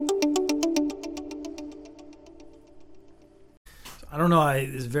I don't know.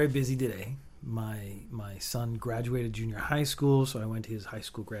 It was very busy today. My son graduated junior high school, so I went to his high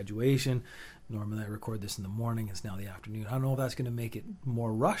school graduation. Normally I record this in the morning. It's now the afternoon. I don't know if that's going to make it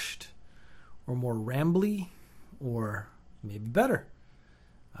more rushed or more rambly or maybe better.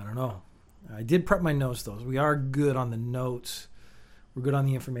 I don't know. I did prep my notes, though. We are good on the notes. We're good on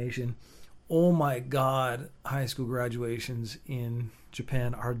the information. Oh my God, high school graduations in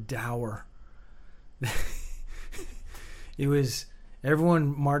Japan are dour. It was,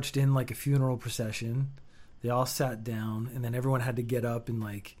 everyone marched in like a funeral procession. They all sat down, and then everyone had to get up and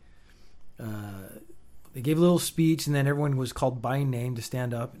they gave a little speech, and then everyone was called by name to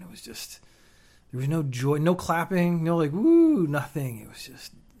stand up, and it was just, there was no joy, no clapping, no like, woo, nothing. It was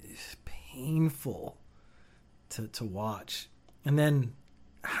just painful to watch. And then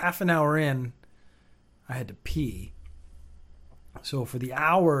half an hour in, I had to pee. So for the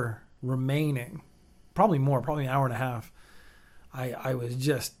hour remaining, probably more, probably an hour and a half, I was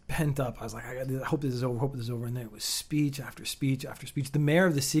just pent up. I was like, I hope this is over. And then it was speech after speech after speech. The mayor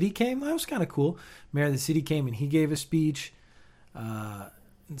of the city came. That was kind of cool. Mayor of the city came and he gave a speech. And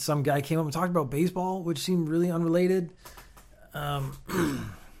some guy came up and talked about baseball, which seemed really unrelated.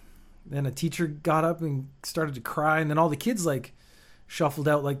 Then a teacher got up and started to cry. And then all the kids like shuffled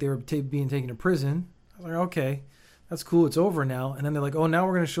out like they were being taken to prison. I was like, okay, that's cool. It's over now. And then they're like, oh, now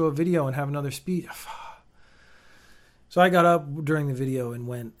we're going to show a video and have another speech. So I got up during the video and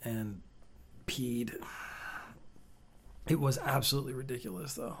went and peed. It was absolutely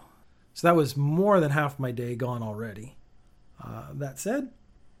ridiculous, though. So that was more than half my day gone already. That said,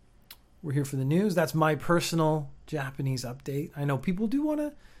 we're here for the news. That's my personal Japanese update. I know people do want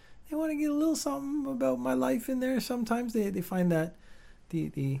to get a little something about my life in there. Sometimes they find that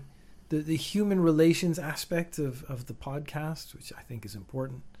the human relations aspect of the podcast, which I think is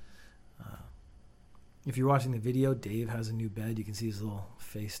important. If you're watching the video, Dave has a new bed. You can see his little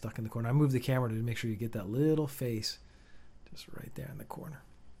face stuck in the corner. I moved the camera to make sure you get that little face just right there in the corner.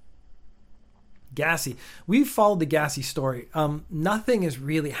 Gassy. We've followed the Gassy story. Nothing is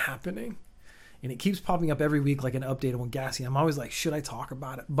really happening. And it keeps popping up every week like an update on Gassy. I'm always like, should I talk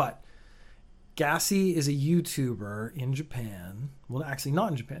about it? But Gassy is a YouTuber in Japan. Well, actually not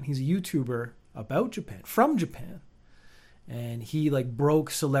in Japan. He's a YouTuber about Japan, from Japan. And he like broke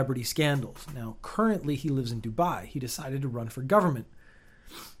celebrity scandals. Now, currently he lives in Dubai. He decided to run for government.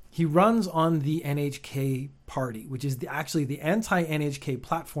 He runs on the NHK party, which is actually the anti-NHK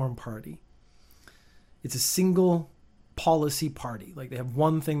platform party. It's a single policy party. Like they have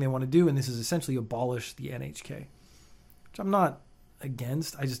one thing they want to do, and this is essentially abolish the NHK, which I'm not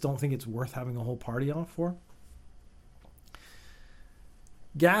against. I just don't think it's worth having a whole party on for.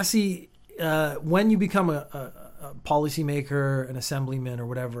 Gassy, when you become a policymaker, an assemblyman or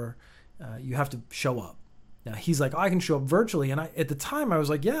whatever, you have to show up. Now he's like, oh, I can show up virtually. And at the time I was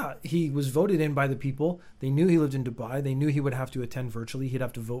like, yeah, he was voted in by the people. They knew he lived in Dubai. They knew he would have to attend virtually. He'd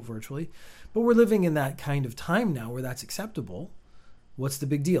have to vote virtually. But we're living in that kind of time now where that's acceptable. What's the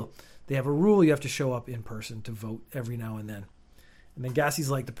big deal? They have a rule. You have to show up in person to vote every now and then. And then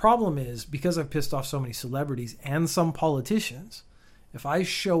Gassy's like, the problem is because I've pissed off so many celebrities and some politicians, if I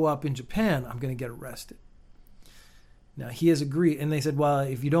show up in Japan, I'm going to get arrested. Now, he has agreed, and they said, well,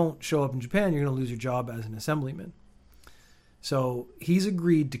 if you don't show up in Japan, you're going to lose your job as an assemblyman. So he's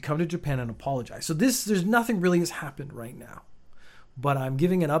agreed to come to Japan and apologize. So there's nothing really has happened right now. But I'm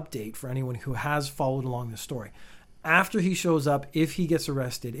giving an update for anyone who has followed along the story. After he shows up, if he gets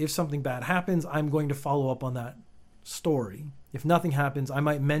arrested, if something bad happens, I'm going to follow up on that story. If nothing happens, I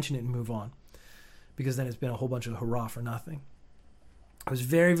might mention it and move on. Because then it's been a whole bunch of hurrah for nothing. I was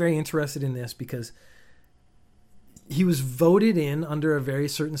very, very interested in this because he was voted in under a very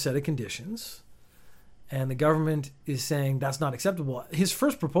certain set of conditions, and the government is saying that's not acceptable. His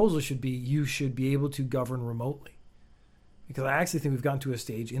first proposal should be you should be able to govern remotely, because I actually think we've gotten to a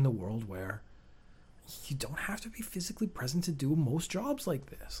stage in the world where you don't have to be physically present to do most jobs like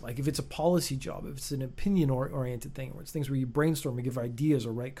this. Like if it's a policy job, if it's an opinion-oriented thing, or it's things where you brainstorm and give ideas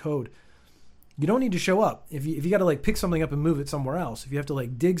or write code, you don't need to show up. If you got to like pick something up and move it somewhere else, if you have to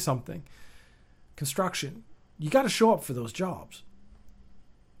like dig something, construction, you got to show up for those jobs.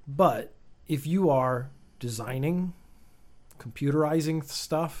 But if you are designing, computerizing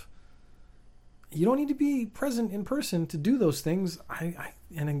stuff, you don't need to be present in person to do those things.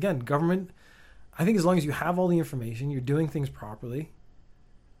 And again, government, I think as long as you have all the information, you're doing things properly,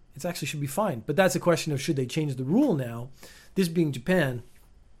 it actually should be fine. But that's a question of should they change the rule now? This being Japan,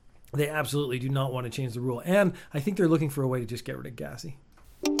 they absolutely do not want to change the rule. And I think they're looking for a way to just get rid of Gassy.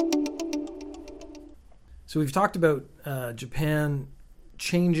 So we've talked about Japan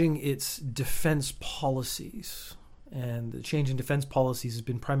changing its defense policies. and the change in defense policies has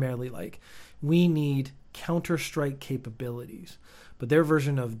been primarily like, we need counter-strike capabilities. But their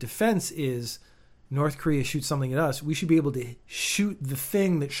version of defense is, North Korea shoots something at us, we should be able to shoot the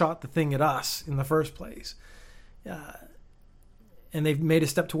thing that shot the thing at us in the first place. And they've made a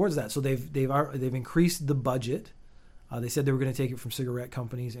step towards that. So they've increased the budget. They said they were going to take it from cigarette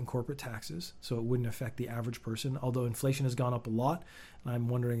companies and corporate taxes, so it wouldn't affect the average person, although inflation has gone up a lot. And I'm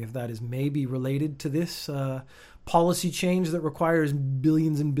wondering if that is maybe related to this policy change that requires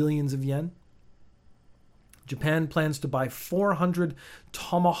billions and billions of yen. Japan plans to buy 400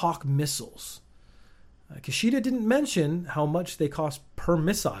 Tomahawk missiles. Kishida didn't mention how much they cost per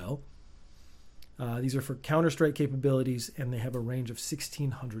missile. These are for counter-strike capabilities, and they have a range of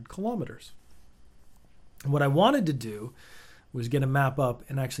 1,600 kilometers. And what I wanted to do was get a map up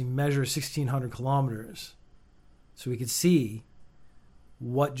and actually measure 1,600 kilometers so we could see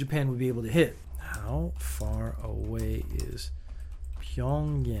what Japan would be able to hit. How far away is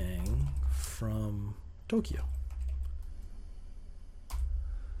Pyongyang from Tokyo?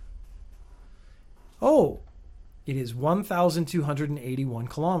 Oh, it is 1,281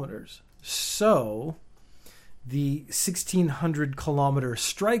 kilometers. So the 1,600 kilometer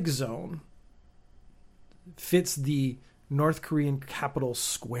strike zone fits the North Korean capital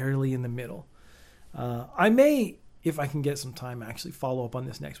squarely in the middle. I may, if I can get some time, actually follow up on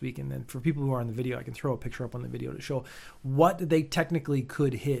this next week. And then for people who are on the video, I can throw a picture up on the video to show what they technically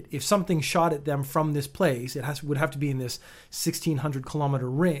could hit. If something shot at them from this place, would have to be in this 1,600 kilometer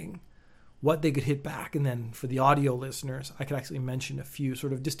ring, what they could hit back. And then for the audio listeners, I could actually mention a few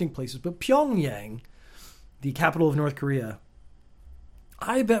sort of distinct places. But Pyongyang, the capital of North Korea,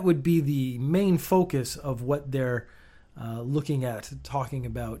 I bet would be the main focus of what they're looking at, talking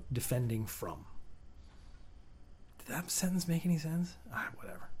about defending from. Did that sentence make any sense?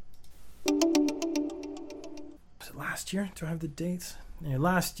 Whatever. Was it last year? Do I have the dates? Yeah,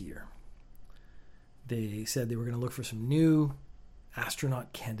 last year, they said they were going to look for some new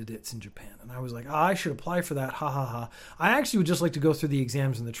astronaut candidates in Japan. And I was like, I should apply for that. Ha ha ha. I actually would just like to go through the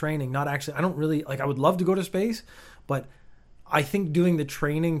exams and the training. I don't really, I would love to go to space, but I think doing the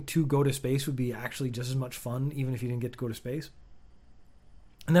training to go to space would be actually just as much fun, even if you didn't get to go to space.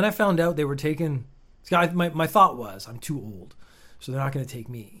 And then I found out they were taking, my thought was, I'm too old, so they're not going to take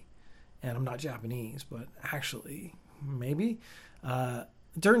me. And I'm not Japanese, but actually, maybe. It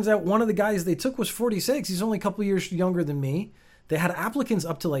turns out one of the guys they took was 46. He's only a couple years younger than me. They had applicants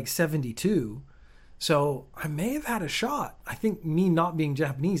up to like 72. So I may have had a shot. I think me not being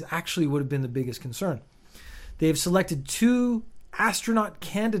Japanese actually would have been the biggest concern. They have selected 2 astronaut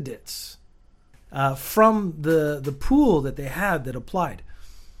candidates from the pool that they had that applied.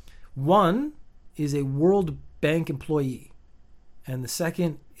 One is a World Bank employee, and the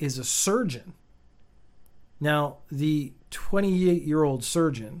second is a surgeon. Now, the 28-year-old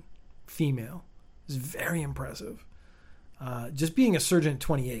surgeon, female, is very impressive. Just being a surgeon at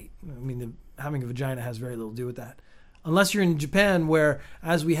 28, having a vagina has very little to do with that. Unless you're in Japan where,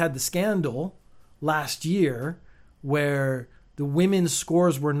 as we had the scandal last year, where the women's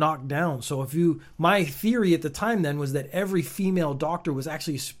scores were knocked down. So my theory at the time then was that every female doctor was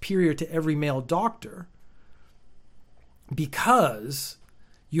actually superior to every male doctor, because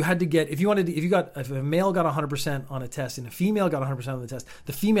you had to get, if a male got 100% on a test and a female got 100% on the test,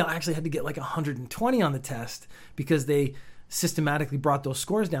 the female actually had to get like 120 on the test because they systematically brought those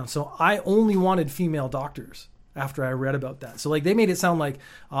scores down. So I only wanted female doctors after I read about that. So like they made it sound like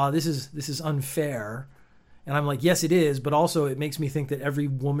this is unfair. And I'm like, yes, it is, but also it makes me think that every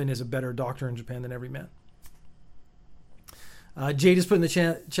woman is a better doctor in Japan than every man. Jay just put in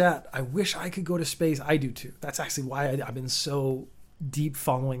the chat, I wish I could go to space. I do too. That's actually why I've been so deep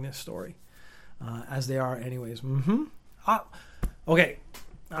following this story, as they are anyways. Okay,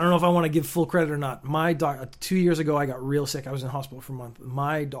 I don't know if I want to give full credit or not. My 2 years ago, I got real sick. I was in hospital for a month.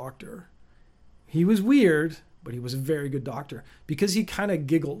 My doctor, he was weird, but he was a very good doctor because he kind of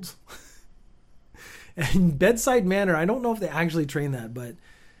giggled. And bedside manner, I don't know if they actually train that, but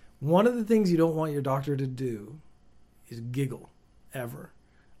one of the things you don't want your doctor to do is giggle ever.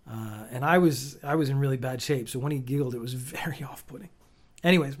 And I was in really bad shape, so when he giggled, it was very off-putting.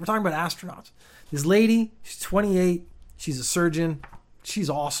 Anyways, we're talking about astronauts. This lady, she's 28, she's a surgeon, she's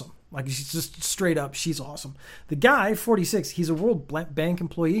awesome. Like, she's just straight up, she's awesome. The guy, 46, he's a World Bank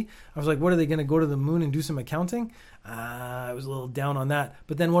employee. I was like, what, are they going to go to the moon and do some accounting? I was a little down on that.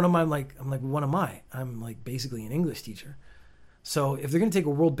 But then what am I like? I'm like, what am I? I'm like basically an English teacher. So if they're going to take a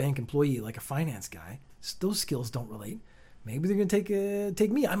World Bank employee, like a finance guy, those skills don't relate. Maybe they're going to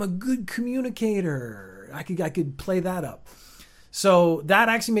take me. I'm a good communicator. I could play that up. So that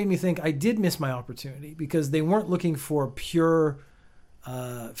actually made me think I did miss my opportunity, because they weren't looking for pure,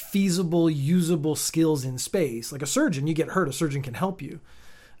 feasible, usable skills in space. Like a surgeon, you get hurt, a surgeon can help you.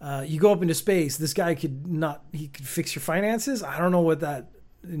 You go up into space, this guy he could fix your finances. I don't know what that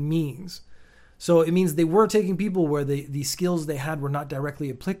means. So it means they were taking people where the skills they had were not directly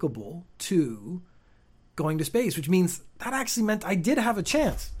applicable to going to space, which means that actually meant I did have a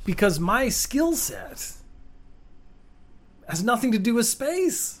chance, because my skill set has nothing to do with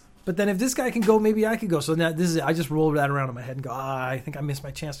space. But then if this guy can go, maybe I could go. So now I just rolled that around in my head and go, I think I missed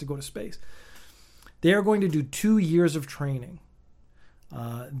my chance to go to space. They are going to do 2 years of training.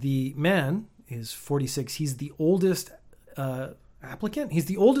 The man is 46. He's the oldest applicant. He's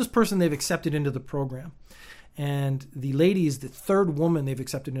the oldest person they've accepted into the program. And the lady is the third woman they've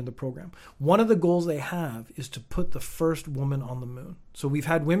accepted into the program. One of the goals they have is to put the first woman on the moon. So we've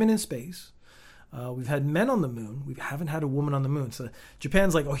had women in space. We've had men on the moon. We haven't had a woman on the moon. So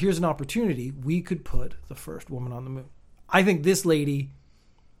Japan's like, oh, here's an opportunity. We could put the first woman on the moon. I think this lady,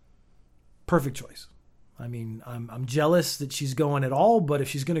 perfect choice. I mean, I'm jealous that she's going at all, but if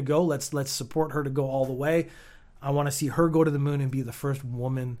she's going to go, let's support her to go all the way. I want to see her go to the moon and be the first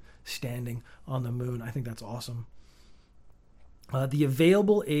woman standing on the moon. I think that's awesome. The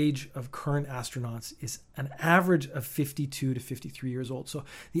available age of current astronauts is an average of 52 to 53 years old. So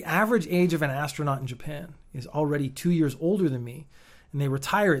the average age of an astronaut in Japan is already 2 years older than me, and they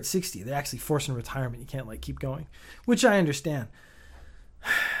retire at 60. They actually force in retirement. You can't keep going, which I understand.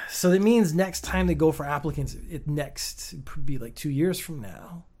 So that means next time they go for applicants, it would be 2 years from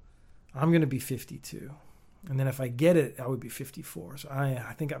now, I'm going to be 52. And then if I get it, I would be 54. So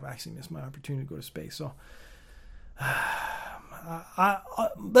I think I've actually missed my opportunity to go to space. So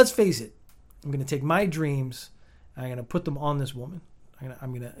let's face it. I'm going to take my dreams. I'm going to put them on this woman. I'm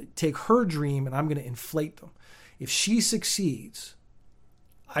going to take her dream and I'm going to inflate them. If she succeeds,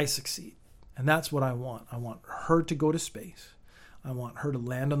 I succeed. And that's what I want. I want her to go to space. I want her to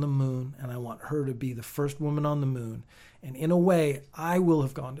land on the moon, and I want her to be the first woman on the moon. And in a way, I will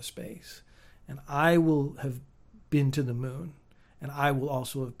have gone to space, and I will have been to the moon, and I will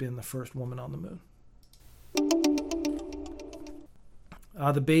also have been the first woman on the moon.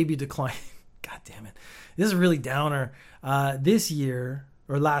 The baby decline. God damn it. This is a really downer. This year,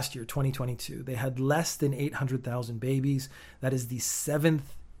 or last year, 2022, they had less than 800,000 babies. That is the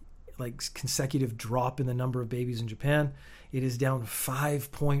seventh consecutive drop in the number of babies in Japan. It is down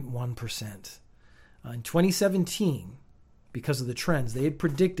 5.1%. In 2017, because of the trends, they had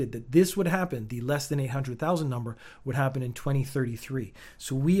predicted that this would happen, the less than 800,000 number would happen in 2033.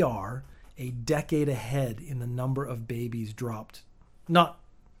 So we are a decade ahead in the number of babies dropped. Not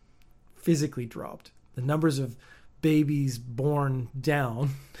physically dropped. The numbers of babies born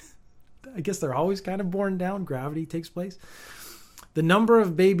down, I guess they're always kind of born down, gravity takes place. The number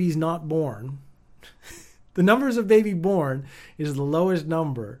of babies not born, the numbers of baby born is the lowest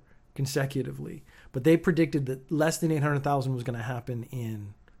number consecutively. But they predicted that less than 800,000 was going to happen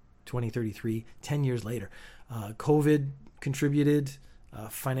in 2033, 10 years later. COVID contributed,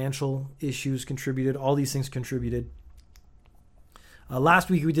 financial issues contributed, all these things contributed. Last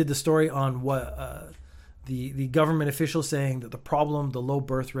week we did the story on what the government officials saying that the low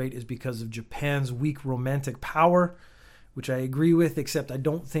birth rate is because of Japan's weak romantic power, which I agree with, except I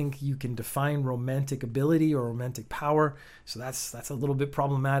don't think you can define romantic ability or romantic power. So that's a little bit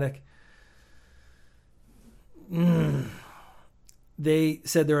problematic. They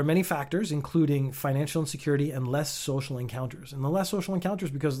said there are many factors, including financial insecurity and less social encounters. And the less social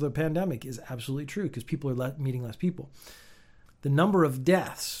encounters because of the pandemic is absolutely true, because people are meeting less people. The number of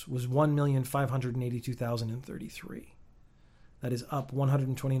deaths was 1,582,033. That is up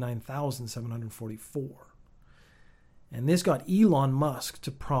 129,744. And this got Elon Musk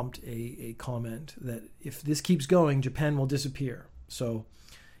to prompt a comment that if this keeps going, Japan will disappear. So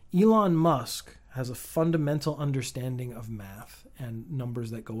Elon Musk has a fundamental understanding of math and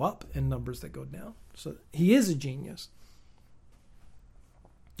numbers that go up and numbers that go down. So he is a genius.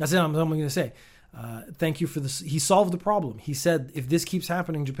 That's it. I'm going to say. Thank you for this. He solved the problem. He said, if this keeps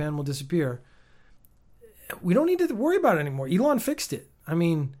happening, Japan will disappear. We don't need to worry about it anymore. Elon fixed it. I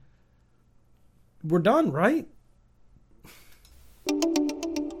mean, we're done, right?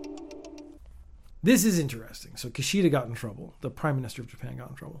 This is interesting. So Kishida got in trouble. The Prime Minister of Japan got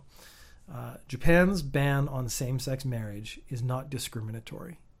in trouble. Japan's ban on same-sex marriage is not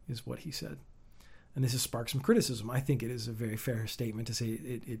discriminatory, is what he said. And this has sparked some criticism. I think it is a very fair statement to say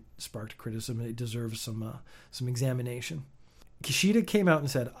it sparked criticism and it deserves some examination. Kishida came out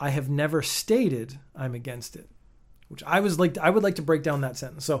and said, I have never stated I'm against it, which I would like to break down that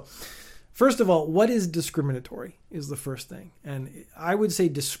sentence. So First of all, what is discriminatory is the first thing. And I would say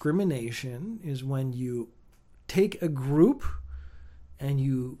discrimination is when you take a group and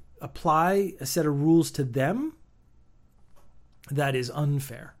you apply a set of rules to them that is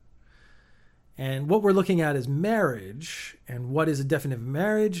unfair. And what we're looking at is marriage. And what is a definitive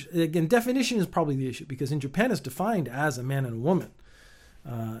marriage? Again, definition is probably the issue, because in Japan it's defined as a man and a woman.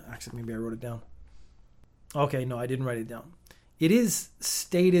 Actually, maybe I wrote it down. Okay, no, I didn't write it down. It is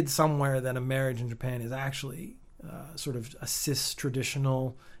stated somewhere that a marriage in Japan is actually sort of a cis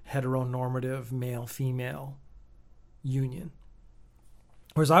traditional heteronormative male-female union.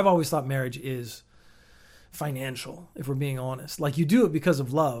 Whereas I've always thought marriage is financial, if we're being honest. Like, you do it because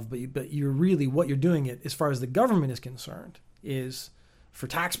of love, but you're really, what you're doing it, as far as the government is concerned, is for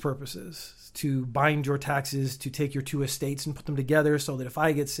tax purposes, to bind your taxes, to take your two estates and put them together so that if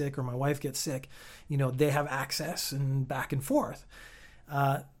I get sick or my wife gets sick, they have access and back and forth.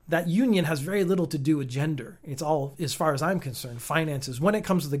 That union has very little to do with gender. It's all, as far as I'm concerned, finances. When it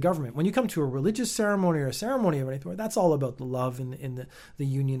comes to the government, when you come to a religious ceremony or a ceremony of anything, that's all about the love and the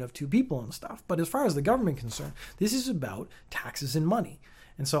union of two people and stuff. But as far as the government is concerned, this is about taxes and money.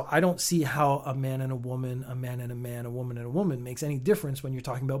 And so I don't see how a man and a woman, a man and a man, a woman and a woman makes any difference when you're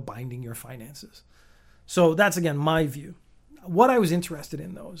talking about binding your finances. So that's, again, my view. What I was interested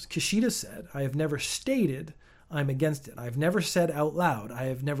in, though, is Kishida said, I have never stated I'm against it. I've never said out loud, I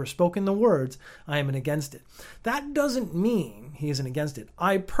have never spoken the words, I am against it. That doesn't mean he isn't against it.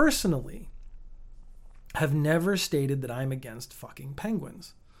 I personally have never stated that I'm against fucking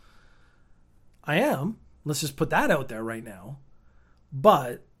penguins. I am. Let's just put that out there right now.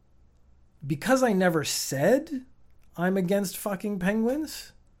 But because I never said I'm against fucking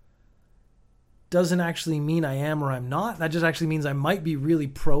penguins doesn't actually mean I am or I'm not. That just actually means I might be really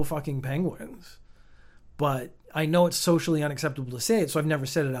pro fucking penguins. But I know it's socially unacceptable to say it, so I've never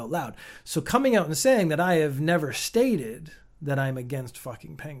said it out loud. So coming out and saying that I have never stated that I'm against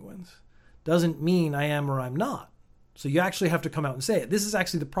fucking penguins doesn't mean I am or I'm not. So you actually have to come out and say it. This is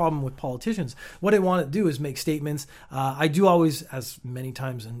actually the problem with politicians. What they want to do is make statements. I do always, as many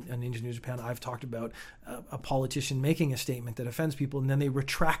times in Ninja News Japan, I've talked about a politician making a statement that offends people, and then they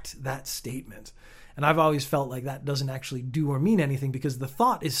retract that statement. And I've always felt like that doesn't actually do or mean anything, because the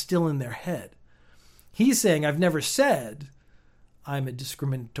thought is still in their head. He's saying, I've never said I'm a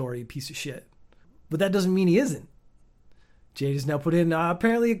discriminatory piece of shit. But that doesn't mean he isn't. Jade has now put in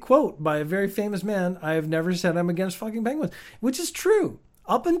apparently a quote by a very famous man. I have never said I'm against fucking penguins, which is true.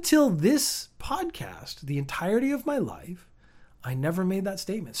 Up until this podcast, the entirety of my life, I never made that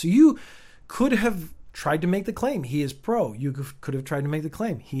statement. So you could have tried to make the claim he is pro. You could have tried to make the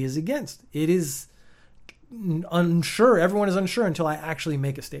claim he is against. It is unsure. Everyone is unsure until I actually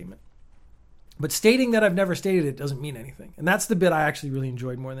make a statement. But stating that I've never stated it doesn't mean anything. And that's the bit I actually really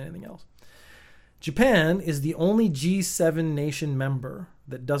enjoyed more than anything else. Japan is the only G7 nation member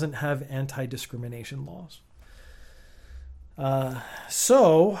that doesn't have anti-discrimination laws.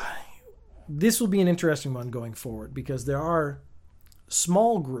 So this will be an interesting one going forward, because there are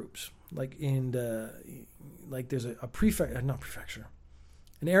small groups, like there's an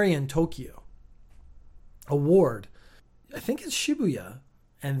area in Tokyo, a ward, I think it's Shibuya,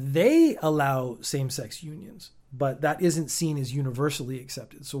 and they allow same-sex unions. But that isn't seen as universally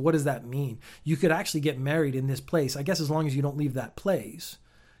accepted. So what does that mean? You could actually get married in this place. I guess as long as you don't leave that place,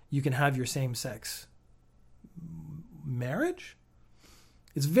 you can have your same-sex marriage?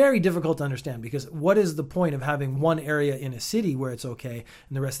 It's very difficult to understand, because what is the point of having one area in a city where it's okay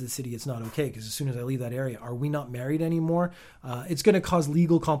and the rest of the city it's not okay? Because as soon as I leave that area, are we not married anymore? It's going to cause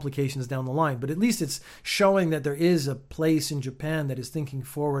legal complications down the line. But at least it's showing that there is a place in Japan that is thinking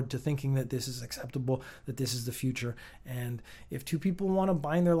forward to thinking that this is acceptable, that this is the future. And if two people want to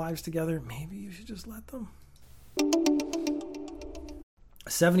bind their lives together, maybe you should just let them. A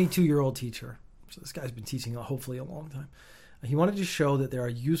 72-year-old teacher. So this guy's been teaching hopefully a long time. He wanted to show that there are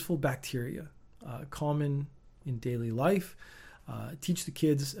useful bacteria common in daily life. Teach the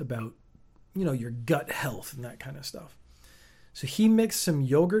kids about, your gut health and that kind of stuff. So he mixed some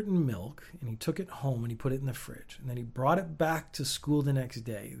yogurt and milk, and he took it home and he put it in the fridge. And then he brought it back to school the next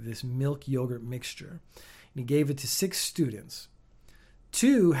day, this milk yogurt mixture. And he gave it to 6 students.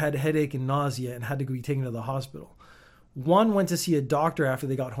 2 had headache and nausea and had to be taken to the hospital. 1 went to see a doctor after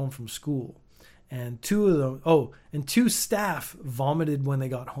they got home from school. And 2 staff vomited when they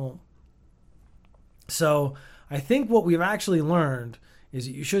got home. So I think what we've actually learned is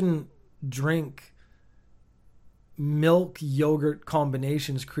that you shouldn't drink milk yogurt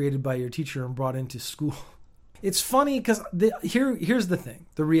combinations created by your teacher and brought into school. It's funny because here's the thing.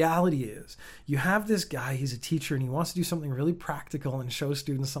 The reality is you have this guy, he's a teacher, and he wants to do something really practical and show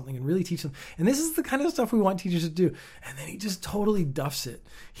students something and really teach them. And this is the kind of stuff we want teachers to do. And then he just totally duffs it.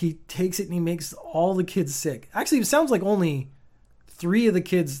 He takes it and he makes all the kids sick. Actually, it sounds like only 3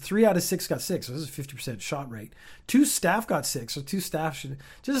 out of 6 got sick. So this is 50% shot rate. 2 staff got sick. So 2 staff should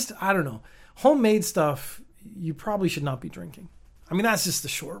just, I don't know. Homemade stuff, you probably should not be drinking. I mean, that's just the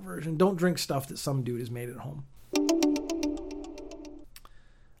short version. Don't drink stuff that some dude has made at home.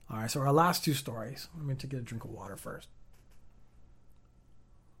 All right, so our last 2 stories. I'm going to get a drink of water first.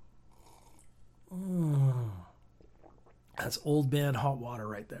 That's old man hot water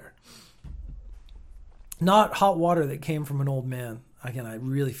right there. Not hot water that came from an old man. Again, I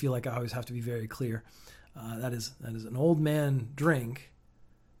really feel like I always have to be very clear. That is an old man drink.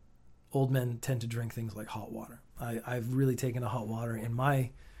 Old men tend to drink things like hot water. I've really taken to hot water in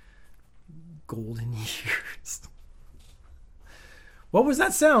my golden years. What was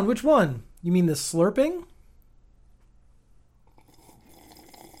that sound? Which one? You mean the slurping?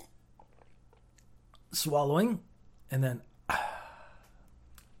 Swallowing. And then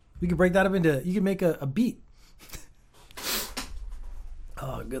we could break that up into, you could make a beat.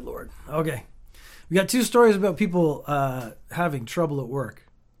 Oh, good Lord. Okay. We got 2 stories about people having trouble at work.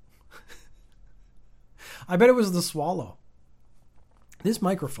 I bet it was the swallow. This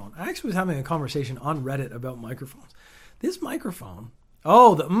microphone. I actually was having a conversation on Reddit about microphones. This microphone.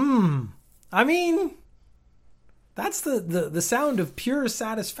 Oh, I mean, that's the sound of pure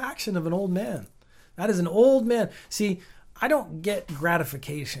satisfaction of an old man. That is an old man. See, I don't get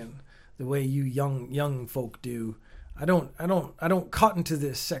gratification the way you young folk do. I don't cotton to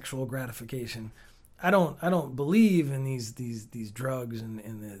this sexual gratification. I don't believe in these drugs and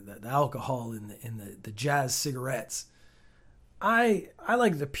the alcohol and the jazz cigarettes. I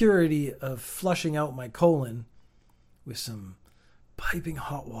like the purity of flushing out my colon with some piping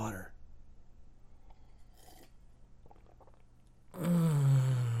hot water.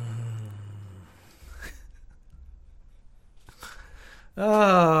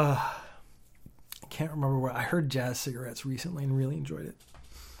 I can't remember where I heard jazz cigarettes recently and really enjoyed it.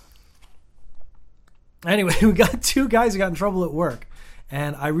 Anyway, we got 2 guys who got in trouble at work,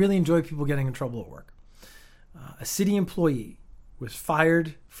 and I really enjoy people getting in trouble at work. A city employee was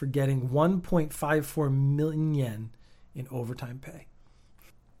fired for getting 1.54 million yen in overtime pay.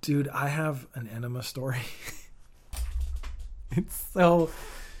 Dude, I have an enema story. It's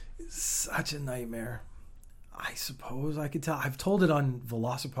such a nightmare. I suppose I could tell. I've told it on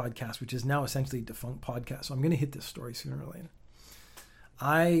Velocipodcast, which is now essentially a defunct podcast, so I'm going to hit this story sooner or later.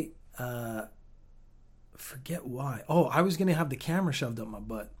 I forget why. Oh, I was going to have the camera shoved up my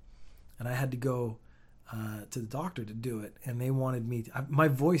butt, and I had to go to the doctor to do it, and they wanted me to, my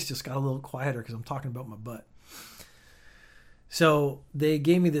voice just got a little quieter because I'm talking about my butt. So they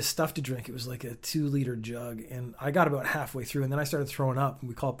gave me this stuff to drink. It was like a 2-liter jug, and I got about halfway through, and then I started throwing up, and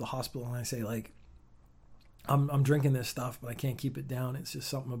we call up the hospital, and I say, like, I'm drinking this stuff, but I can't keep it down. It's just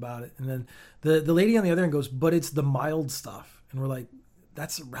something about it. And then the lady on the other end goes, but it's the mild stuff. And we're like,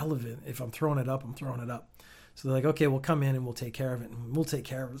 that's irrelevant. If I'm throwing it up, I'm throwing it up. So they're like, okay, we'll come in and we'll take care of it. And we'll take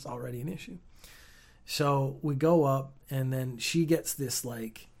care of it. It's already an issue. So we go up, and then she gets this,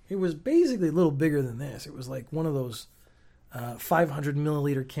 like, it was basically a little bigger than this. It was like one of those 500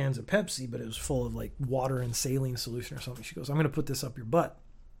 milliliter cans of Pepsi, but it was full of like water and saline solution or something. She goes, I'm going to put this up your butt.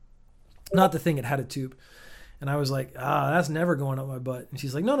 Not the thing, it had a tube. And I was like, that's never going up my butt. And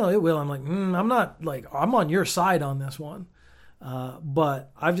she's like, no, it will. I'm like, I'm not, like, I'm on your side on this one.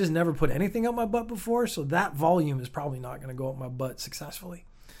 But I've just never put anything up my butt before. So that volume is probably not going to go up my butt successfully.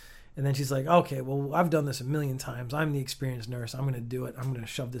 And then she's like, okay, well, I've done this a million times. I'm the experienced nurse. I'm going to do it. I'm going to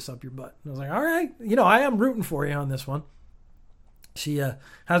shove this up your butt. And I was like, all right, I am rooting for you on this one. She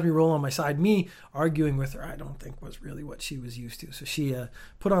has me roll on my side. Me arguing with her, I don't think was really what she was used to. So she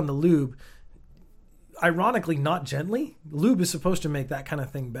put on the lube. Ironically, not gently. Lube is supposed to make that kind of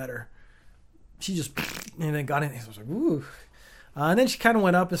thing better. She just, and then got in. I was like, woo. And then she kind of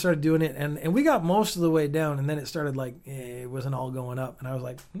went up and started doing it. And we got most of the way down. And then it started like, it wasn't all going up. And I was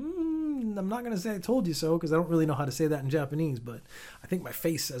like, I'm not going to say I told you so, because I don't really know how to say that in Japanese. But I think my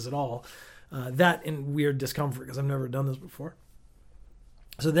face says it all. That and weird discomfort, because I've never done this before.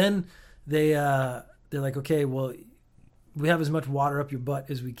 So then they're like, okay, well, we have as much water up your butt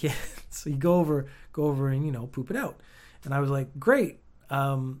as we can. So you go over and, poop it out. And I was like, great.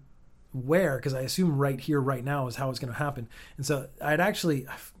 Where? Because I assume right here, right now is how it's going to happen. And so I kind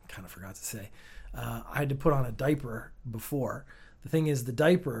of forgot to say, I had to put on a diaper before. The thing is, the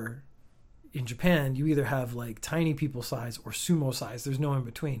diaper in Japan, you either have like tiny people size or sumo size. There's no in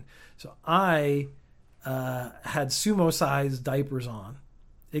between. So I had sumo-sized diapers on.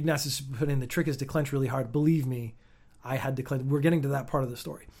 Ignatius put in, the trick is to clench really hard. Believe me, I had to clench. We're getting to that part of the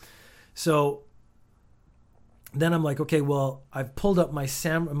story. So then I'm like, okay, well, I've pulled up my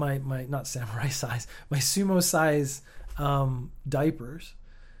not samurai size, my sumo size diapers.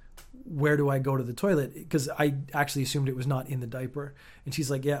 Where do I go to the toilet? Because I actually assumed it was not in the diaper. And she's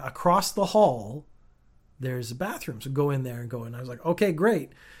like, yeah, across the hall, there's a bathroom. So go in there and go in. I was like, okay,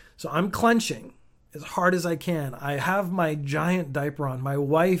 great. So I'm clenching as hard as I can. I have my giant diaper on. My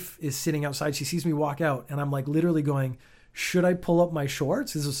wife is sitting outside. She sees me walk out, and I'm like literally going, should I pull up my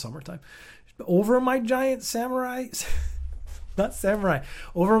shorts? This is summertime. Over my giant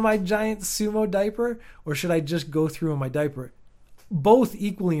over my giant sumo diaper, or should I just go through in my diaper? Both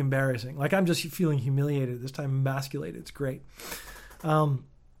equally embarrassing. Like, I'm just feeling humiliated this time, emasculated. It's great.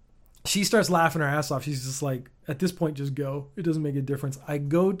 She starts laughing her ass off. She's just like, at this point, just go. It doesn't make a difference. I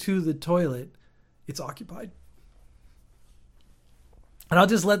go to the toilet. It's occupied. And I'll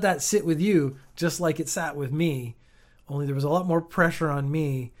just let that sit with you, just like it sat with me. Only there was a lot more pressure on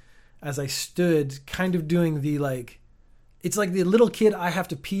me as I stood kind of doing the, like, it's like the little kid I have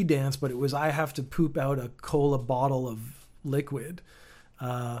to pee dance, but it was I have to poop out a cola bottle of liquid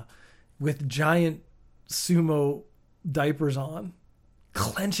with giant sumo diapers on,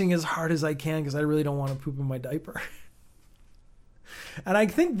 clenching as hard as I can because I really don't want to poop in my diaper. And I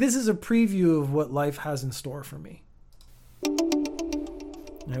think this is a preview of what life has in store for me.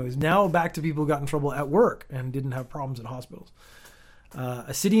 Anyways, now back to people who got in trouble at work and didn't have problems at hospitals.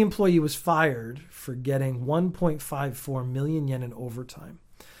 A city employee was fired for getting 1.54 million yen in overtime.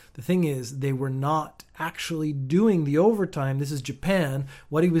 The thing is, they were not actually doing the overtime. This is Japan.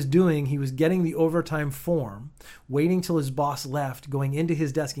 What he was doing, he was getting the overtime form, waiting till his boss left, going into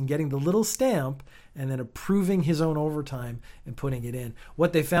his desk and getting the little stamp, and then approving his own overtime and putting it in.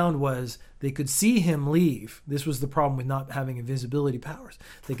 What they found was they could see him leave. This was the problem with not having invisibility powers.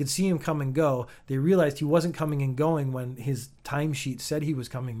 They could see him come and go. They realized he wasn't coming and going when his timesheet said he was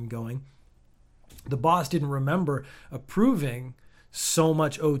coming and going. The boss didn't remember approving so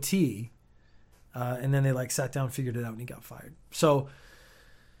much OT, and then they like sat down, figured it out, and he got fired. So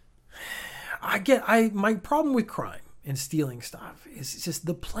my problem with crime and stealing stuff is just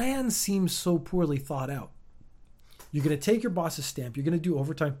the plan seems so poorly thought out. You're going to take your boss's stamp. You're going to do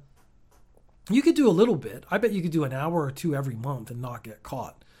overtime. You could do a little bit. I bet you could do an hour or two every month and not get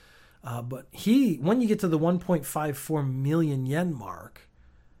caught. But when you get to the 1.54 million yen mark,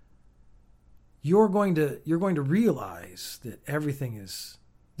 you're going to realize that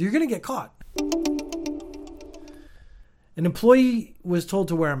you're going to get caught. An employee was told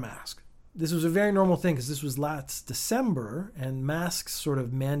to wear a mask. This was a very normal thing because this was last December, and masks sort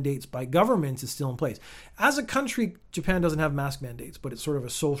of mandates by governments is still in place. As a country, Japan doesn't have mask mandates, but it's sort of a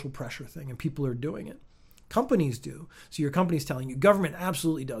social pressure thing, and people are doing it. Companies do. So your company's telling you. Government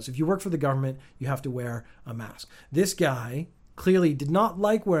absolutely does. If you work for the government, you have to wear a mask. This guy clearly did not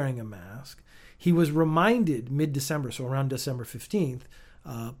like wearing a mask. He was reminded mid-December, so around December 15th,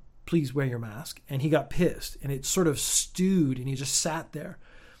 please wear your mask. And he got pissed, and it sort of stewed, and he just sat there.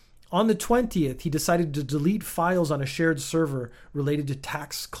 On the 20th, he decided to delete files on a shared server related to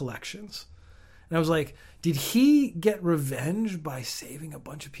tax collections. And I was like, did he get revenge by saving a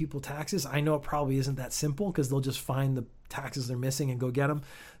bunch of people taxes? I know it probably isn't that simple because they'll just find the taxes they're missing and go get them.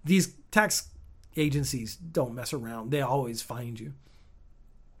 These tax agencies don't mess around. They always find you.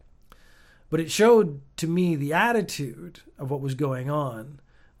 But it showed to me the attitude of what was going on.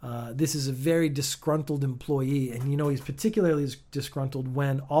 This is a very disgruntled employee, and he's particularly disgruntled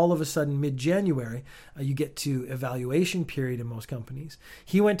when all of a sudden mid-January you get to evaluation period in most companies.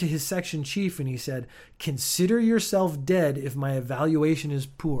 He went to his section chief and he said, "Consider yourself dead if my evaluation is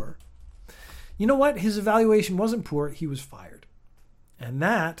poor." You know what? His evaluation wasn't poor. He was fired. And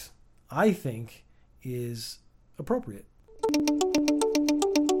that, I think, is appropriate.